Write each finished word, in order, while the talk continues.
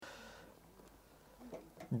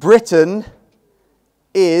Britain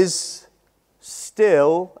is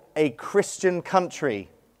still a Christian country.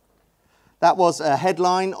 That was a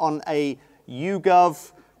headline on a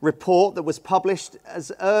YouGov report that was published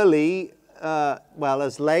as early,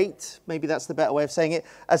 as late, maybe that's the better way of saying it,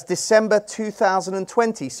 as December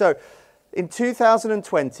 2020. So in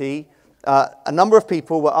 2020, a number of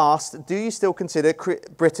people were asked, do you still consider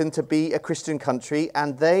Britain to be a Christian country?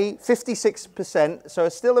 And 56%, so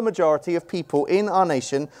still a majority of people in our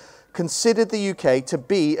nation, considered the UK to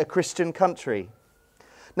be a Christian country.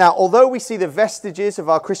 Now, although we see the vestiges of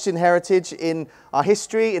our Christian heritage in our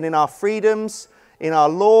history and in our freedoms, in our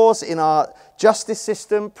laws, in our justice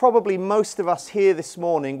system, probably most of us here this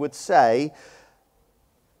morning would say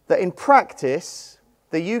that in practice,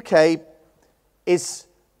 the UK is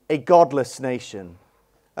a godless nation,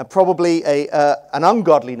 probably an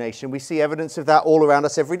ungodly nation. We see evidence of that all around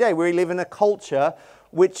us every day. We live in a culture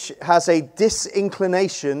which has a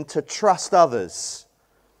disinclination to trust others,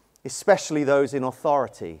 especially those in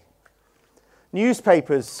authority.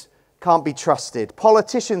 Newspapers can't be trusted.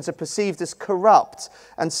 Politicians are perceived as corrupt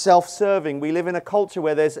and self-serving. We live in a culture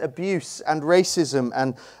where there's abuse and racism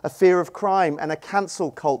and a fear of crime and a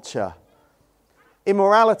cancel culture.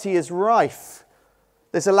 Immorality is rife.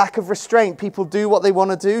 There's a lack of restraint. People do what they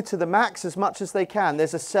want to do to the max as much as they can.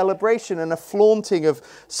 There's a celebration and a flaunting of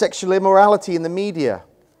sexual immorality in the media.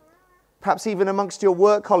 Perhaps even amongst your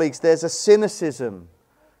work colleagues, there's a cynicism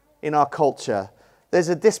in our culture. There's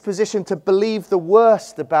a disposition to believe the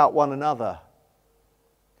worst about one another,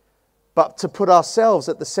 but to put ourselves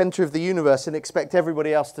at the center of the universe and expect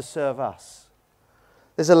everybody else to serve us.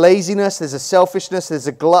 There's a laziness, there's a selfishness, there's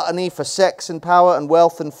a gluttony for sex and power and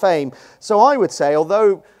wealth and fame. So I would say,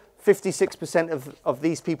 although 56% of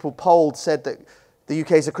these people polled said that the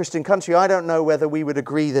UK is a Christian country, I don't know whether we would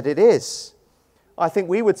agree that it is. I think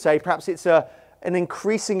we would say perhaps it's an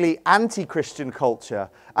increasingly anti-Christian culture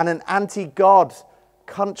and an anti-God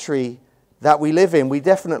country that we live in. We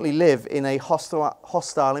definitely live in a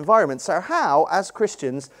hostile environment. So how, as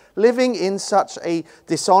Christians, living in such a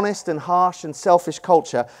dishonest and harsh and selfish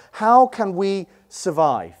culture, how can we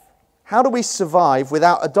survive? How do we survive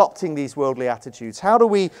without adopting these worldly attitudes? How do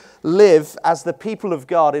we live as the people of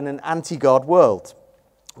God in an anti-God world?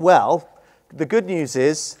 Well, the good news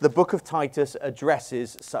is the book of Titus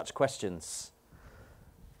addresses such questions.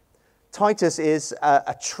 Titus is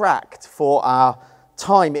a tract for our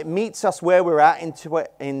time. It meets us where we're at in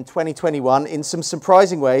 2021 in some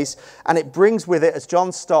surprising ways, and it brings with it, as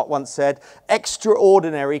John Stott once said,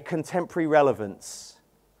 extraordinary contemporary relevance.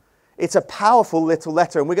 It's a powerful little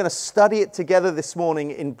letter, and we're going to study it together this morning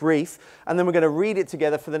in brief, and then we're going to read it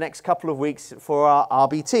together for the next couple of weeks for our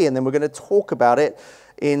RBT, and then we're going to talk about it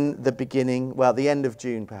in the end of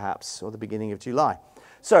June perhaps, or the beginning of July.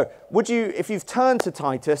 So, if you've turned to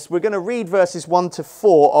Titus, we're going to read verses 1 to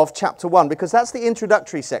 4 of chapter 1, because that's the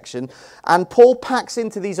introductory section, and Paul packs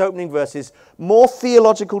into these opening verses more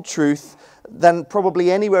theological truth than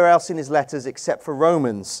probably anywhere else in his letters except for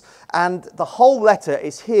Romans. And the whole letter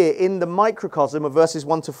is here in the microcosm of verses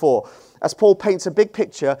 1 to 4. As Paul paints a big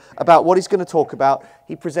picture about what he's going to talk about,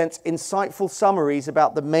 he presents insightful summaries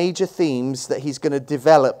about the major themes that he's going to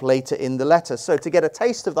develop later in the letter. So to get a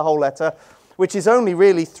taste of the whole letter, which is only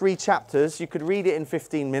really 3 chapters. You could read it in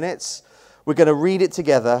 15 minutes. We're going to read it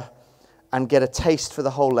together and get a taste for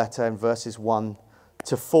the whole letter in verses 1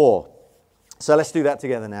 to 4. So let's do that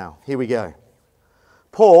together now. Here we go.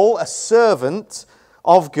 Paul, a servant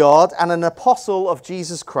of God and an apostle of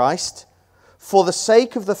Jesus Christ, for the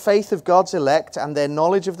sake of the faith of God's elect and their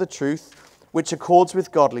knowledge of the truth, which accords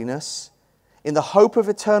with godliness, in the hope of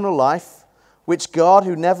eternal life, which God,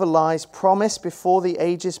 who never lies, promised before the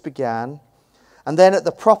ages began, and then at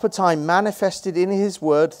the proper time manifested in his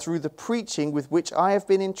word through the preaching with which I have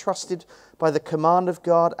been entrusted by the command of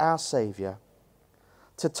God our Saviour.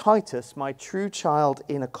 To Titus, my true child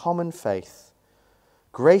in a common faith,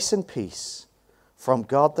 grace and peace from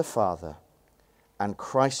God the Father and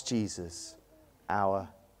Christ Jesus our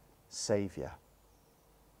Saviour.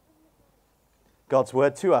 God's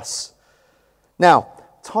word to us. Now,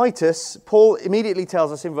 Titus, Paul immediately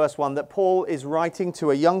tells us in verse 1 that Paul is writing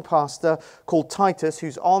to a young pastor called Titus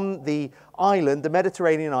who's on the island, the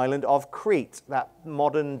Mediterranean island of Crete, that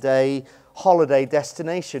modern day holiday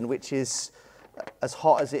destination which is as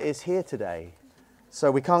hot as it is here today.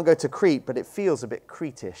 So we can't go to Crete, but it feels a bit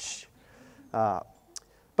Crete-ish.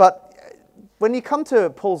 But when you come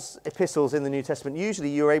to Paul's epistles in the New Testament,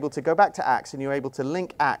 usually you're able to go back to Acts and you're able to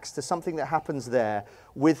link Acts to something that happens there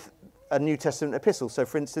with a New Testament epistle. So,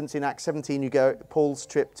 for instance, in Acts 17, you go Paul's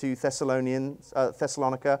trip to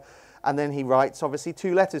Thessalonica, And then he writes, obviously,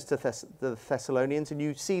 2 letters to the Thessalonians, and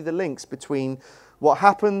you see the links between what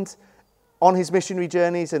happened on his missionary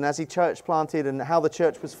journeys and as he church planted and how the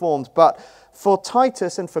church was formed. But for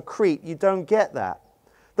Titus and for Crete, you don't get that.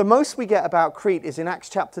 The most we get about Crete is in Acts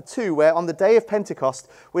chapter 2, where on the day of Pentecost,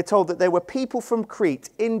 we're told that there were people from Crete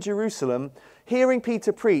in Jerusalem hearing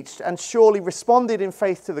Peter preached and surely responded in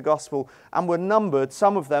faith to the gospel and were numbered,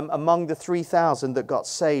 some of them, among the 3,000 that got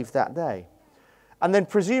saved that day. And then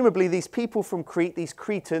presumably these people from Crete, these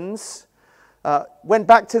Cretans, went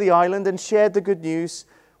back to the island and shared the good news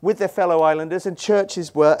with their fellow islanders, and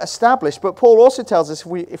churches were established. But Paul also tells us,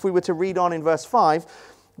 if we were to read on in verse 5,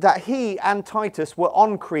 that he and Titus were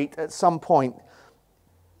on Crete at some point,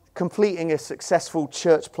 completing a successful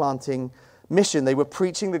church planting mission. They were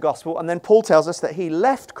preaching the gospel, and then Paul tells us that he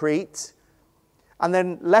left Crete and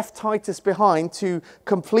then left Titus behind to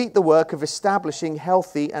complete the work of establishing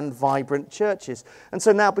healthy and vibrant churches. And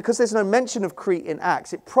so now, because there's no mention of Crete in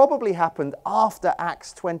Acts, it probably happened after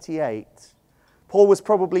Acts 28. Paul was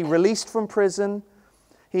probably released from prison.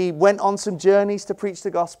 He went on some journeys to preach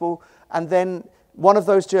the gospel, and then one of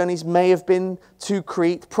those journeys may have been to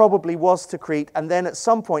Crete, probably was to Crete, and then at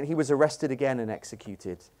some point he was arrested again and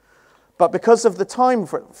executed. But because of the time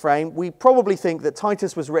frame, we probably think that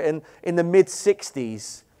Titus was written in the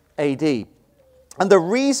mid-60s AD. And the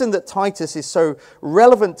reason that Titus is so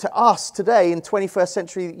relevant to us today in 21st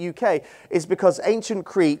century UK is because ancient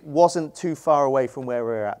Crete wasn't too far away from where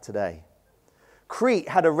we're at today. Crete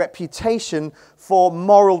had a reputation for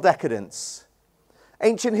moral decadence.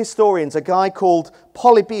 Ancient historians, a guy called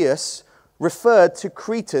Polybius, referred to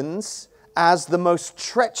Cretans as the most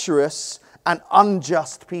treacherous and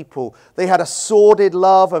unjust people. They had a sordid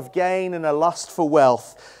love of gain and a lust for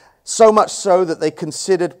wealth, so much so that they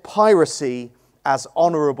considered piracy as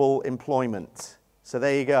honorable employment. So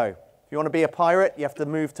there you go. If you want to be a pirate, you have to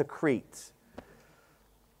move to Crete.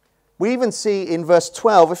 We even see in verse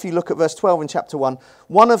 12, if you look at verse 12 in chapter 1,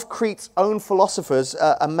 one of Crete's own philosophers,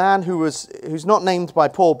 a man who's not named by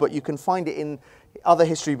Paul, but you can find it in other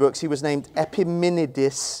history books. He was named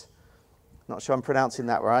Epimenides. Not sure I'm pronouncing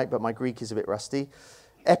that right, but my Greek is a bit rusty.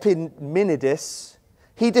 Epimenides.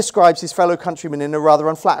 He describes his fellow countrymen in a rather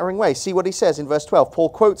unflattering way. See what he says in verse 12. Paul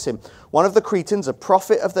quotes him. One of the Cretans, a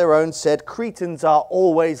prophet of their own, said, "Cretans are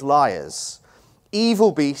always liars,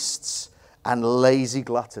 evil beasts, and lazy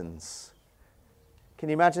gluttons." Can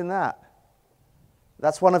you imagine that?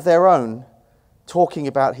 That's one of their own talking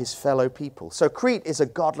about his fellow people. So Crete is a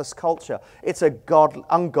godless culture. It's a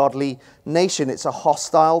ungodly nation. It's a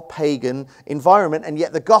hostile, pagan environment, and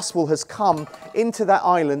yet the gospel has come into that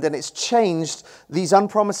island and it's changed these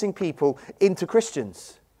unpromising people into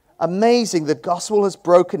Christians. Amazing, the gospel has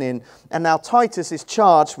broken in, and now Titus is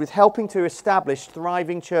charged with helping to establish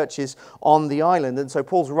thriving churches on the island. And so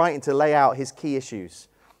Paul's writing to lay out his key issues,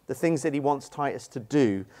 the things that he wants Titus to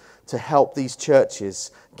do to help these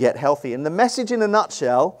churches get healthy. And the message in a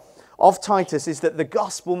nutshell of Titus is that the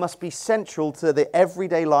gospel must be central to the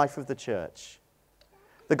everyday life of the church.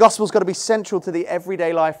 The gospel's got to be central to the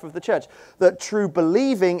everyday life of the church. That true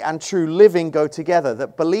believing and true living go together.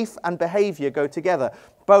 That belief and behavior go together.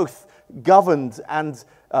 Both governed and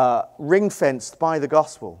ring-fenced by the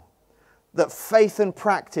gospel. That faith and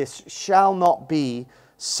practice shall not be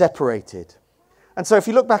separated. And so if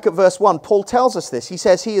you look back at verse 1, Paul tells us this. He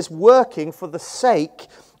says he is working for the sake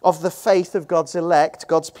of the faith of God's elect,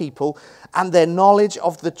 God's people, and their knowledge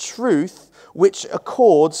of the truth which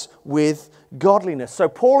accords with godliness. So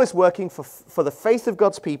Paul is working for the faith of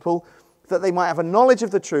God's people, that they might have a knowledge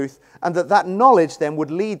of the truth, and that knowledge then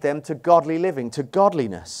would lead them to godly living, to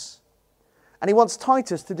godliness. And he wants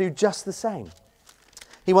Titus to do just the same.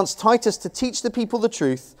 He wants Titus to teach the people the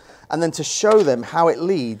truth, and then to show them how it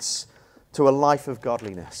leads to a life of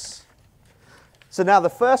godliness. So now the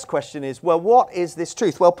first question is, well, what is this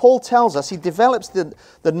truth? Well, Paul tells us he develops the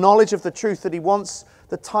knowledge of the truth that he wants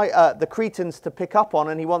the Cretans to pick up on,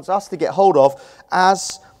 and he wants us to get hold of,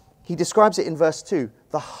 as he describes it in verse 2,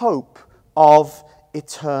 the hope of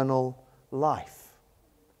eternal life.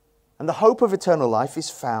 And the hope of eternal life is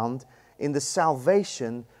found in the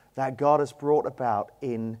salvation that God has brought about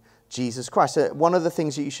in Jesus Christ. So one of the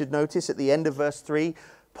things that you should notice at the end of verse 3,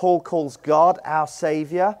 Paul calls God our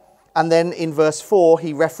Savior. And then in verse 4,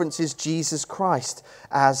 he references Jesus Christ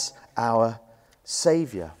as our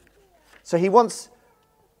Savior. So he wants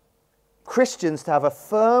Christians to have a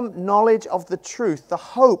firm knowledge of the truth, the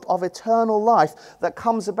hope of eternal life that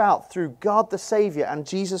comes about through God the Savior and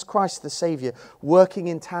Jesus Christ the Savior working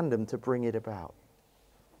in tandem to bring it about.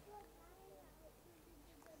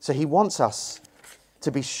 So he wants us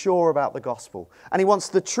to be sure about the gospel. And he wants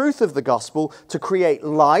the truth of the gospel to create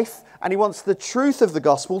life, and he wants the truth of the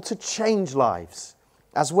gospel to change lives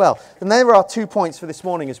as well. And there are 2 points for this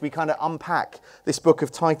morning as we kind of unpack this book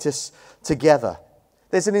of Titus together.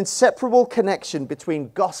 There's an inseparable connection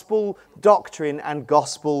between gospel doctrine and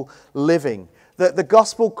gospel living. That the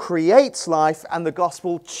gospel creates life and the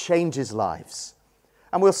gospel changes lives.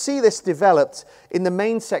 And we'll see this developed in the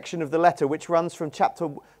main section of the letter, which runs from chapter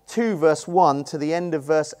 2, verse 1 to the end of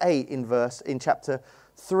verse 8 in chapter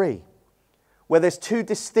 3, where there's two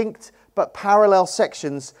distinct but parallel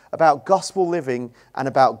sections about gospel living and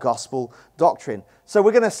about gospel doctrine. So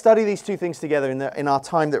we're going to study these two things together in our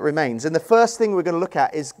time that remains. And the first thing we're going to look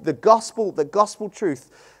at is the gospel truth.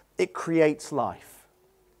 It creates life.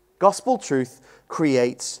 Gospel truth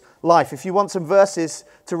creates life. If you want some verses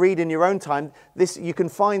to read in your own time, you can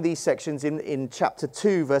find these sections in chapter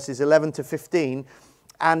 2, verses 11 to 15,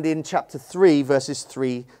 and in chapter 3, verses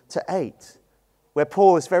 3 to 8, where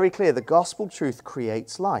Paul is very clear, the gospel truth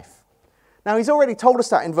creates life. Now, he's already told us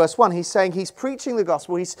that in verse 1. He's saying he's preaching the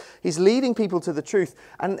gospel, he's leading people to the truth,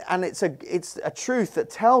 and it's a truth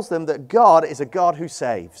that tells them that God is a God who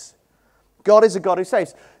saves. God is a God who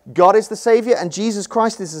saves. God is the Savior and Jesus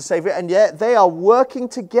Christ is the Savior, and yet they are working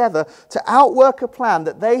together to outwork a plan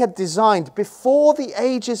that they had designed before the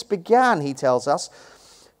ages began, he tells us,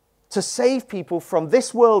 to save people from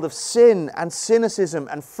this world of sin and cynicism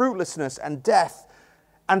and fruitlessness and death,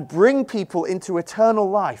 and bring people into eternal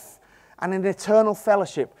life and an eternal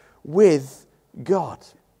fellowship with God.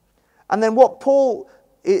 And then what Paul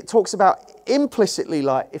talks about implicitly,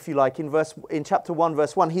 if you like, in chapter 1,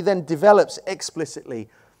 verse 1, he then develops explicitly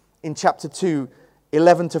in chapter 2,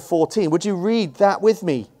 11 to 14. Would you read that with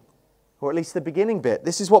me? Or at least the beginning bit.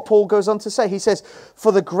 This is what Paul goes on to say. He says,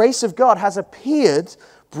 "For the grace of God has appeared,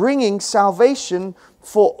 bringing salvation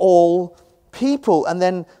for all people." And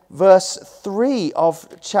then verse 3 of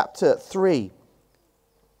chapter 3,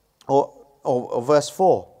 or verse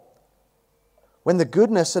 4. "When the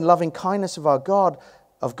goodness and loving kindness of God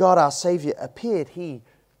our Savior appeared, he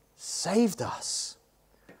saved us."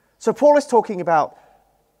 So Paul is talking about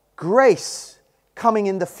grace coming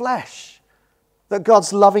in the flesh. That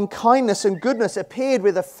God's loving kindness and goodness appeared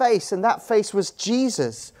with a face, and that face was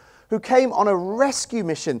Jesus, who came on a rescue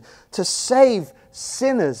mission to save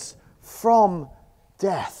sinners from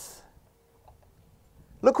death.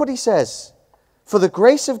 Look what he says. "For the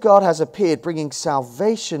grace of God has appeared, bringing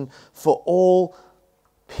salvation for all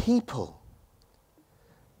people."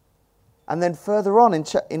 And then further on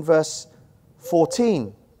in verse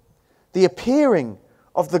 14, "The appearing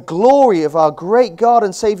of the glory of our great God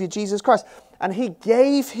and Savior Jesus Christ. And he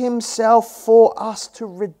gave himself for us to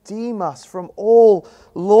redeem us from all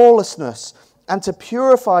lawlessness and to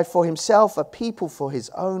purify for himself a people for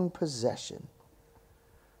his own possession."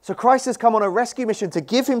 So Christ has come on a rescue mission to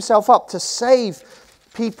give himself up to save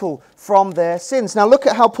people from their sins. Now look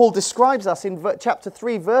at how Paul describes us in chapter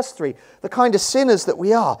 3, verse 3, the kind of sinners that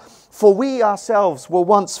we are. "For we ourselves were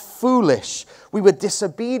once foolish. We were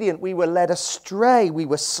disobedient. We were led astray. We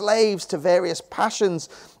were slaves to various passions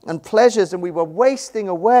and pleasures, and we were wasting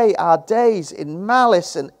away our days in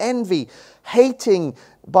malice and envy,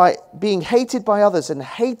 being hated by others and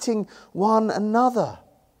hating one another."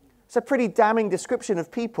 It's a pretty damning description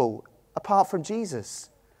of people apart from Jesus.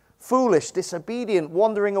 Foolish, disobedient,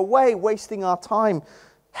 wandering away, wasting our time,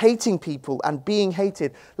 hating people and being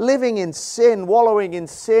hated, living in sin, wallowing in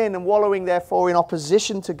sin, and wallowing therefore in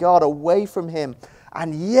opposition to God, away from him.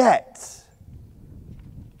 And yet,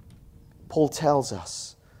 Paul tells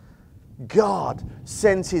us, God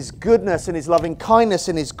sends his goodness and his loving kindness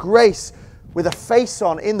and his grace with a face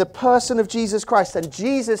on in the person of Jesus Christ. And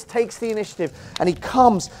Jesus takes the initiative and he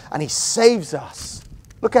comes and he saves us.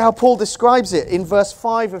 Look at how Paul describes it in verse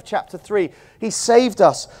 5 of chapter 3. He saved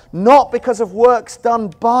us not because of works done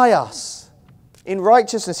by us in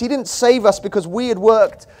righteousness. He didn't save us because we had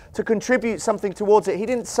worked to contribute something towards it. He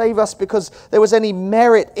didn't save us because there was any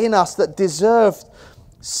merit in us that deserved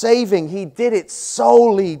saving. He did it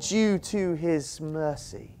solely due to his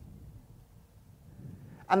mercy.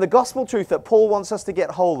 And the gospel truth that Paul wants us to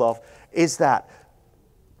get hold of is that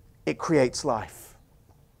it creates life.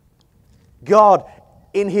 God,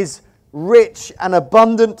 in his rich and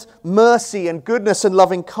abundant mercy and goodness and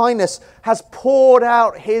loving kindness, has poured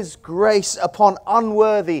out his grace upon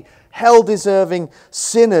unworthy, hell-deserving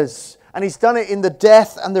sinners. And he's done it in the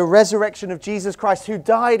death and the resurrection of Jesus Christ, who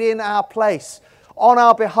died in our place, on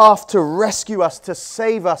our behalf, to rescue us, to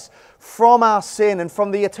save us from our sin and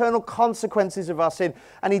from the eternal consequences of our sin.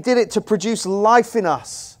 And he did it to produce life in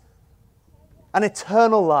us, an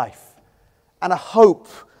eternal life, and a hope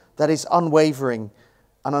that is unwavering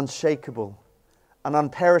and unshakable and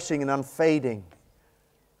unperishing and unfading,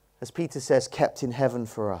 as Peter says, kept in heaven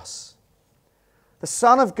for us. The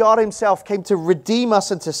Son of God himself came to redeem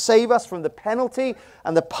us and to save us from the penalty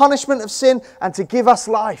and the punishment of sin and to give us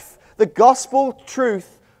life. The gospel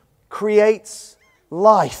truth creates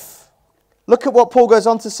life. Look at what Paul goes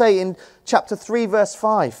on to say in chapter 3, verse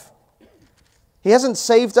 5. He hasn't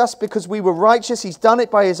saved us because we were righteous. He's done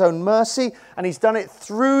it by his own mercy, and he's done it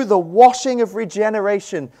through the washing of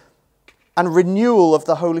regeneration and renewal of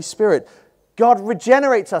the Holy Spirit. God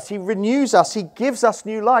regenerates us. He renews us. He gives us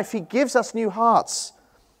new life. He gives us new hearts.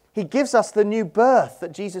 He gives us the new birth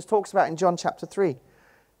that Jesus talks about in John chapter 3.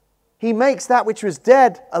 He makes that which was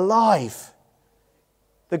dead alive.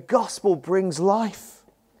 The gospel brings life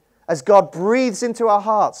as God breathes into our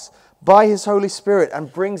hearts by his Holy Spirit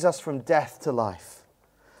and brings us from death to life.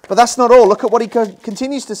 But that's not all. Look at what he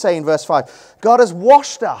continues to say in verse 5. God has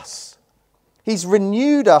washed us. He's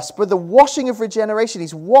renewed us by the washing of regeneration.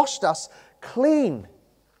 He's washed us clean.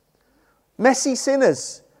 Messy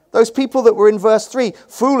sinners. Those people that were in verse 3,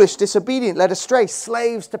 foolish, disobedient, led astray,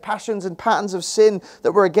 slaves to passions and patterns of sin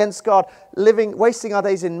that were against God, wasting our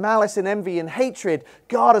days in malice and envy and hatred.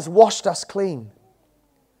 God has washed us clean.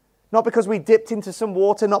 Not because we dipped into some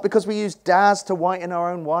water, not because we used Daz to whiten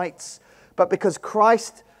our own whites, but because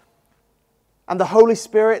Christ and the Holy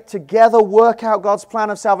Spirit together work out God's plan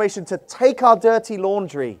of salvation to take our dirty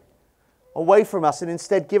laundry away from us and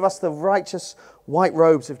instead give us the righteous white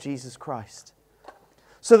robes of Jesus Christ.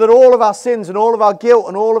 So that all of our sins and all of our guilt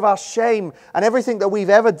and all of our shame and everything that we've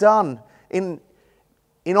ever done in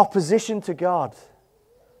opposition to God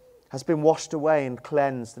has been washed away and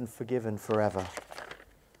cleansed and forgiven forever.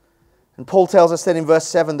 And Paul tells us then in verse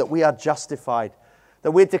 7 that we are justified,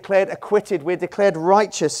 that we're declared acquitted, we're declared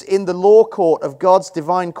righteous in the law court of God's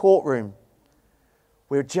divine courtroom.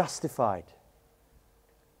 We're justified.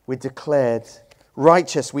 We're declared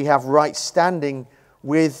righteous. We have right standing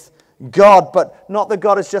with God, but not that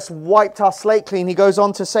God has just wiped our slate clean. He goes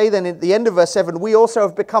on to say then at the end of verse 7, we also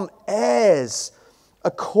have become heirs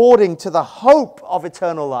according to the hope of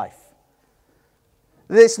eternal life.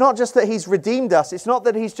 It's not just that he's redeemed us. It's not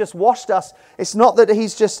that he's just washed us. It's not that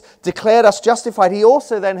he's just declared us justified. He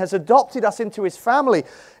also then has adopted us into his family.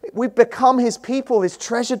 We've become his people, his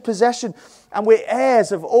treasured possession, and we're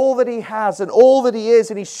heirs of all that he has and all that he is,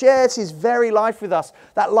 and he shares his very life with us,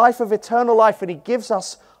 that life of eternal life, and he gives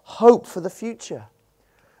us hope for the future.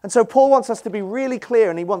 And so Paul wants us to be really clear,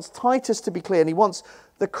 and he wants Titus to be clear, and he wants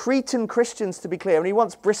the Cretan Christians to be clear, and he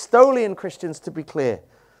wants Bristolian Christians to be clear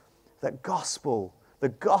that the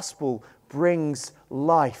gospel brings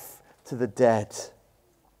life to the dead.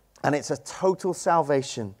 And it's a total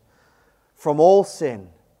salvation from all sin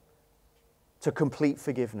to complete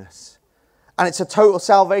forgiveness. And it's a total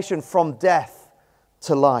salvation from death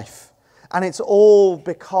to life. And it's all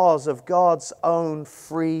because of God's own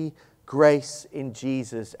free grace in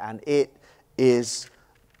Jesus. And it is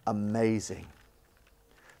amazing.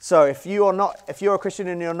 So if you're a Christian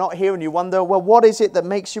and you're not here and you wonder, well, what is it that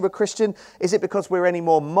makes you a Christian? Is it because we're any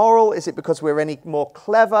more moral? Is it because we're any more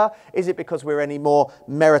clever? Is it because we're any more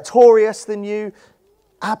meritorious than you?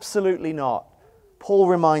 Absolutely not. Paul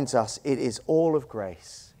reminds us it is all of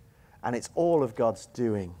grace and it's all of God's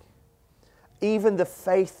doing. Even the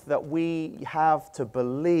faith that we have to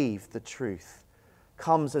believe the truth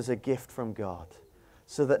comes as a gift from God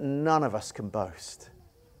so that none of us can boast.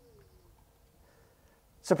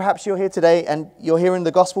 So perhaps you're here today and you're hearing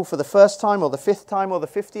the gospel for the first time or the 5th time or the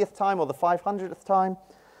 50th time or the 500th time.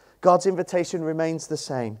 God's invitation remains the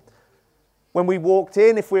same. When we walked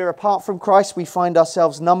in, if we're apart from Christ, we find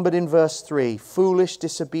ourselves numbered in verse 3. Foolish,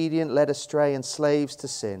 disobedient, led astray, and slaves to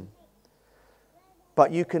sin.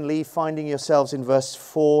 But you can leave finding yourselves in verse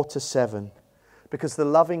 4 to 7. Because the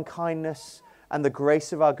loving kindness and the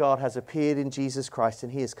grace of our God has appeared in Jesus Christ,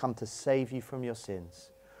 and he has come to save you from your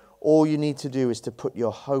sins. All you need to do is to put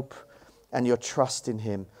your hope and your trust in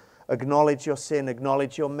him. Acknowledge your sin,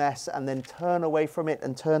 acknowledge your mess, and then turn away from it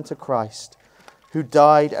and turn to Christ, who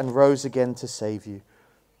died and rose again to save you.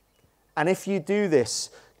 And if you do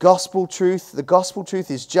this, the gospel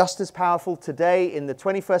truth is just as powerful today in the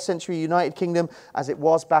 21st century United Kingdom as it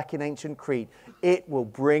was back in ancient Crete. It will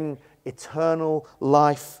bring eternal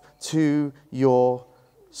life to your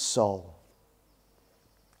soul.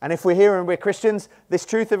 And if we're here and we're Christians, this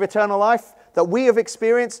truth of eternal life that we have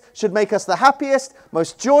experienced should make us the happiest,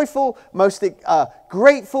 most joyful, most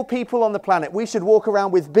grateful people on the planet. We should walk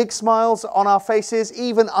around with big smiles on our faces,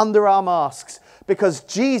 even under our masks, because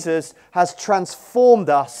Jesus has transformed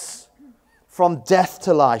us from death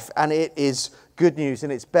to life. And it is good news,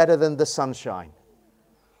 and it's better than the sunshine.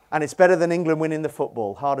 And it's better than England winning the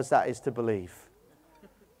football, hard as that is to believe.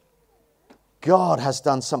 God has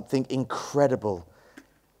done something incredible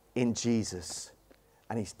in Jesus.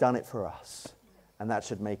 And he's done it for us. And that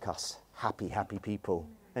should make us happy, happy people.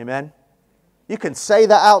 Amen? You can say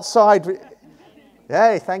that outside.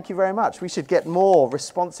 Hey, thank you very much. We should get more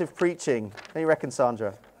responsive preaching. What do you reckon,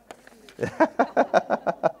 Sandra?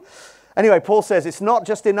 Anyway, Paul says it's not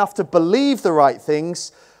just enough to believe the right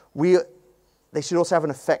things. They should also have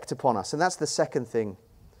an effect upon us. And that's the second thing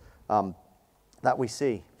that we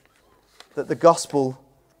see. That the gospel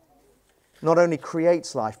not only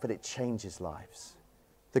creates life, but it changes lives.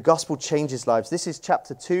 The gospel changes lives. This is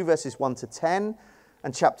chapter 2, verses 1 to 10,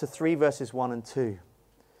 and chapter 3, verses 1 and 2.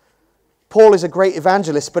 Paul is a great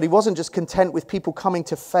evangelist, but he wasn't just content with people coming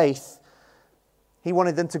to faith. He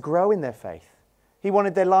wanted them to grow in their faith. He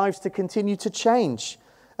wanted their lives to continue to change.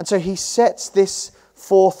 And so he sets this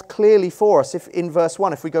forth clearly for us. If in verse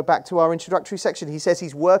 1, if we go back to our introductory section, he says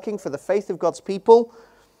he's working for the faith of God's people,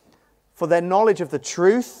 for their knowledge of the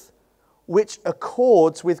truth, which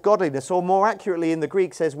accords with godliness, or more accurately in the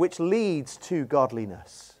Greek says, which leads to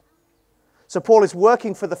godliness. So Paul is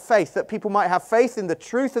working for the faith, that people might have faith in the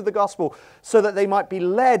truth of the gospel, so that they might be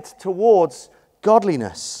led towards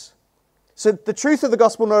godliness. So the truth of the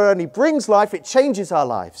gospel not only brings life, it changes our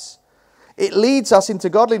lives. It leads us into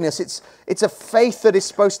godliness. It's a faith that is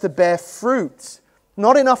supposed to bear fruit.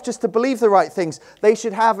 Not enough just to believe the right things. They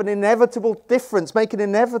should have an inevitable difference, make an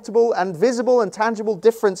inevitable and visible and tangible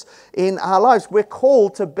difference in our lives. We're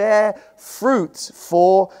called to bear fruit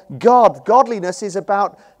for God. Godliness is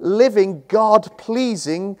about living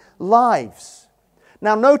God-pleasing lives.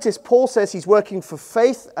 Now notice Paul says he's working for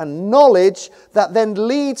faith and knowledge that then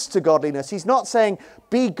leads to godliness. He's not saying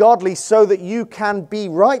be godly so that you can be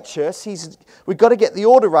righteous. We've got to get the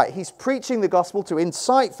order right. He's preaching the gospel to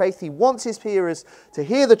incite faith. He wants his hearers to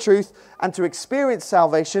hear the truth and to experience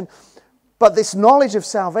salvation. But this knowledge of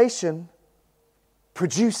salvation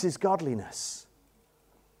produces godliness.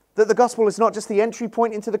 That the gospel is not just the entry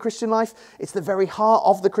point into the Christian life, it's the very heart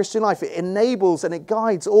of the Christian life. It enables and it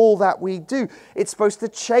guides all that we do. It's supposed to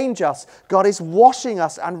change us. God is washing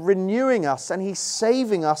us and renewing us, and he's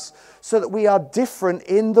saving us so that we are different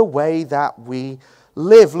in the way that we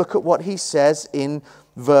live. Look at what he says in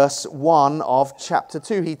verse 1 of chapter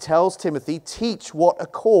 2. He tells Timothy, teach what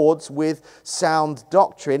accords with sound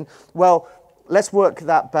doctrine. Well, let's work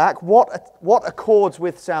that back. What accords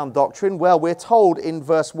with sound doctrine? Well, we're told in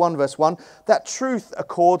verse 1, that truth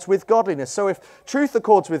accords with godliness. So if truth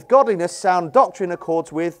accords with godliness, sound doctrine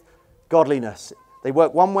accords with godliness. They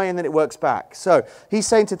work one way and then it works back. So he's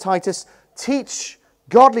saying to Titus, teach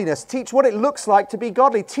godliness. Teach what it looks like to be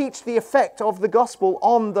godly. Teach the effect of the gospel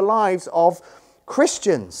on the lives of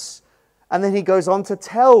Christians. And then he goes on to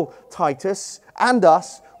tell Titus and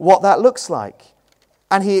us what that looks like.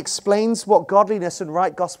 And he explains what godliness and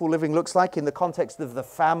right gospel living looks like in the context of the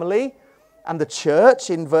family and the church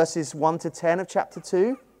in verses 1 to 10 of chapter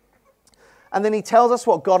 2. And then he tells us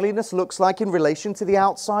what godliness looks like in relation to the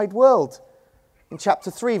outside world in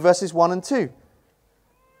chapter 3, verses 1 and 2.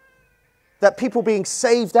 That people being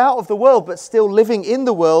saved out of the world but still living in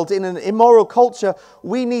the world in an immoral culture,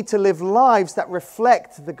 we need to live lives that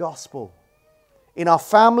reflect the gospel in our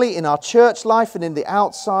family, in our church life, and in the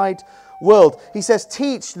outside world. He says,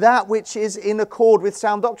 teach that which is in accord with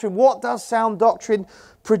sound doctrine. What does sound doctrine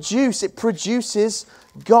produce? It produces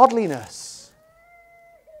godliness.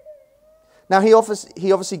 Now, he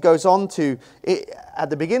obviously goes on to, at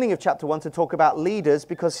the beginning of chapter 1, to talk about leaders,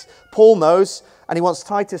 because Paul knows, and he wants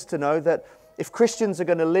Titus to know, that if Christians are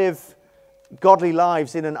going to live godly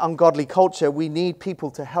lives in an ungodly culture, we need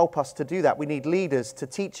people to help us to do that. We need leaders to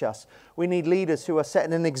teach us. We need leaders who are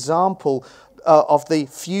setting an example of the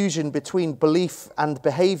fusion between belief and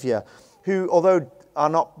behavior, who, although are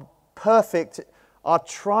not perfect, are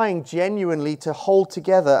trying genuinely to hold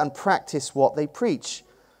together and practice what they preach.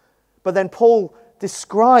 But then Paul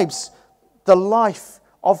describes the life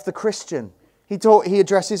of the Christian. He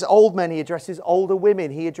addresses old men, he addresses older women,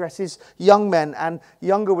 he addresses young men and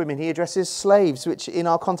younger women, he addresses slaves, which in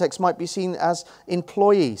our context might be seen as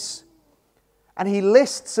employees. And he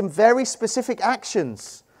lists some very specific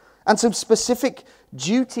actions and some specific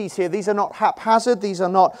duties here. These are not haphazard, these are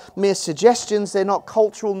not mere suggestions, they're not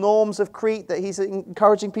cultural norms of Crete that he's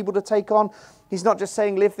encouraging people to take on. He's not just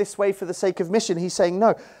saying live this way for the sake of mission. He's saying,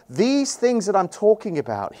 no, these things that I'm talking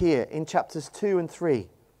about here in chapters 2 and 3,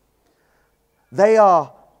 they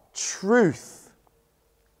are truth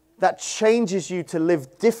that changes you to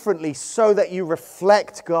live differently so that you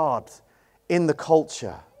reflect God in the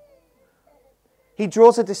culture. He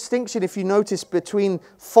draws a distinction, if you notice, between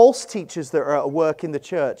false teachers that are at work in the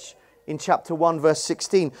church in chapter 1, verse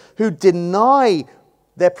 16, who deny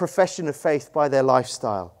their profession of faith by their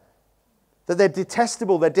lifestyle. That they're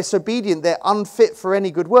detestable, they're disobedient, they're unfit for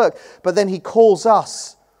any good work. But then he calls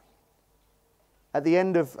us, at the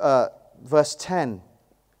end of verse 10,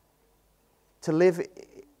 to live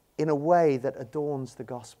in a way that adorns the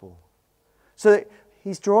gospel. So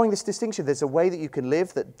he's drawing this distinction. There's a way that you can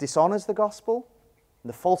live that dishonors the gospel. And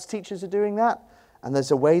the false teachers are doing that. And there's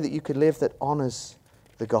a way that you can live that honors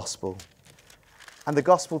the gospel. And the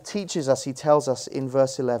gospel teaches us, he tells us in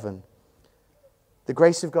verse 11, the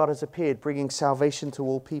grace of God has appeared, bringing salvation to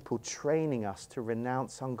all people, training us to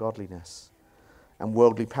renounce ungodliness and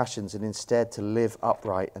worldly passions and instead to live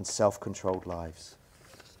upright and self-controlled lives.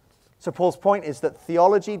 So Paul's point is that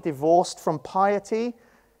theology divorced from piety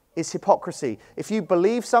is hypocrisy. If you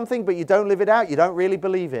believe something but you don't live it out, you don't really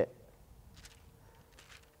believe it.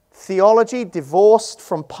 Theology divorced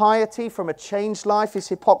from piety, from a changed life, is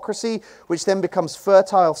hypocrisy, which then becomes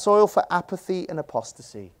fertile soil for apathy and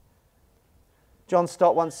apostasy. John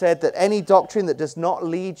Stott once said that any doctrine that does not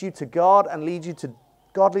lead you to God and lead you to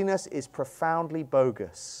godliness is profoundly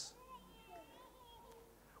bogus.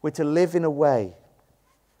 We're to live in a way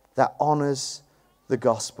that honors the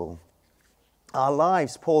gospel. Our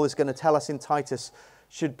lives, Paul is going to tell us in Titus,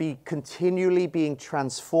 should be continually being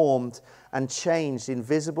transformed and changed in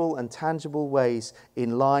visible and tangible ways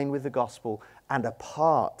in line with the gospel and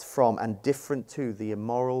apart from and different to the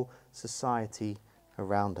immoral society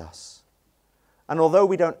around us. And although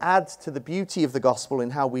we don't add to the beauty of the gospel in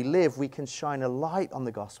how we live, we can shine a light on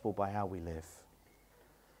the gospel by how we live.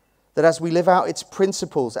 That as we live out its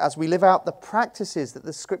principles, as we live out the practices that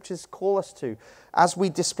the scriptures call us to, as we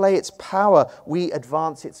display its power, we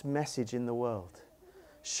advance its message in the world,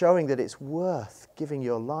 showing that it's worth giving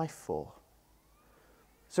your life for.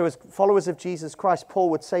 So as followers of Jesus Christ, Paul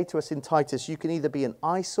would say to us in Titus, you can either be an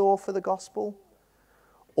eyesore for the gospel,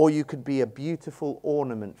 or you could be a beautiful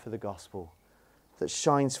ornament for the gospel that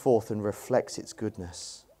shines forth and reflects its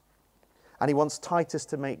goodness. And he wants Titus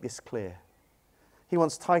to make this clear. He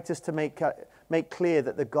wants Titus to make clear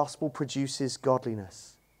that the gospel produces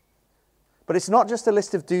godliness. But it's not just a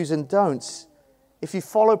list of do's and don'ts. If you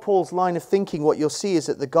follow Paul's line of thinking, what you'll see is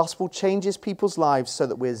that the gospel changes people's lives so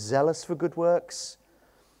that we're zealous for good works,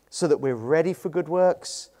 so that we're ready for good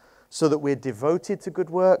works, so that we're devoted to good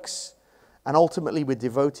works, and ultimately we're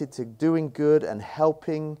devoted to doing good and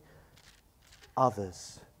helping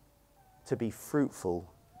others to be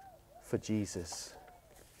fruitful for Jesus.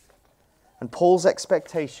 And Paul's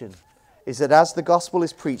expectation is that as the gospel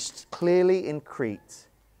is preached clearly in Crete,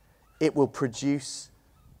 it will produce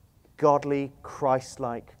godly,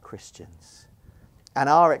 Christ-like Christians. And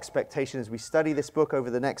our expectation as we study this book over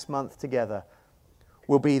the next month together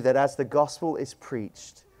will be that as the gospel is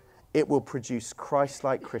preached, it will produce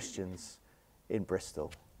Christ-like Christians in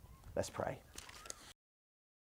Bristol. Let's pray.